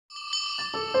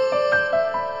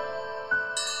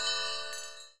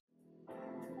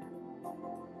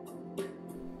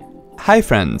Hi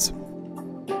friends!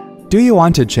 Do you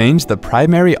want to change the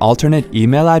primary alternate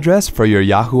email address for your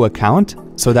Yahoo account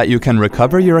so that you can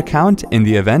recover your account in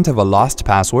the event of a lost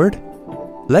password?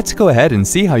 Let's go ahead and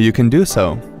see how you can do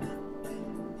so.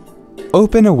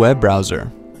 Open a web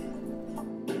browser.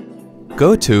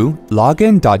 Go to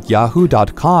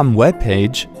login.yahoo.com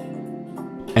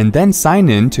webpage and then sign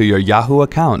in to your Yahoo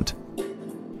account.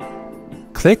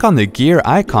 Click on the gear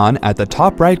icon at the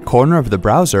top right corner of the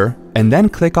browser and then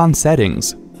click on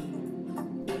Settings.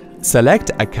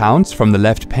 Select Accounts from the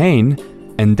left pane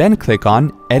and then click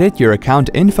on Edit Your Account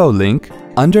Info link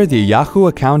under the Yahoo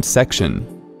Account section.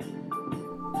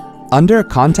 Under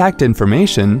Contact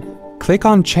Information, click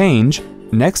on Change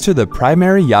next to the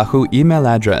primary Yahoo email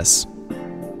address.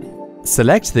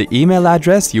 Select the email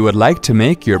address you would like to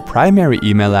make your primary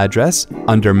email address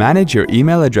under Manage Your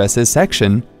Email Addresses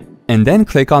section and then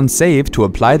click on Save to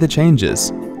apply the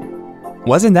changes.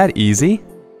 Wasn't that easy?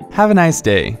 Have a nice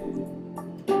day.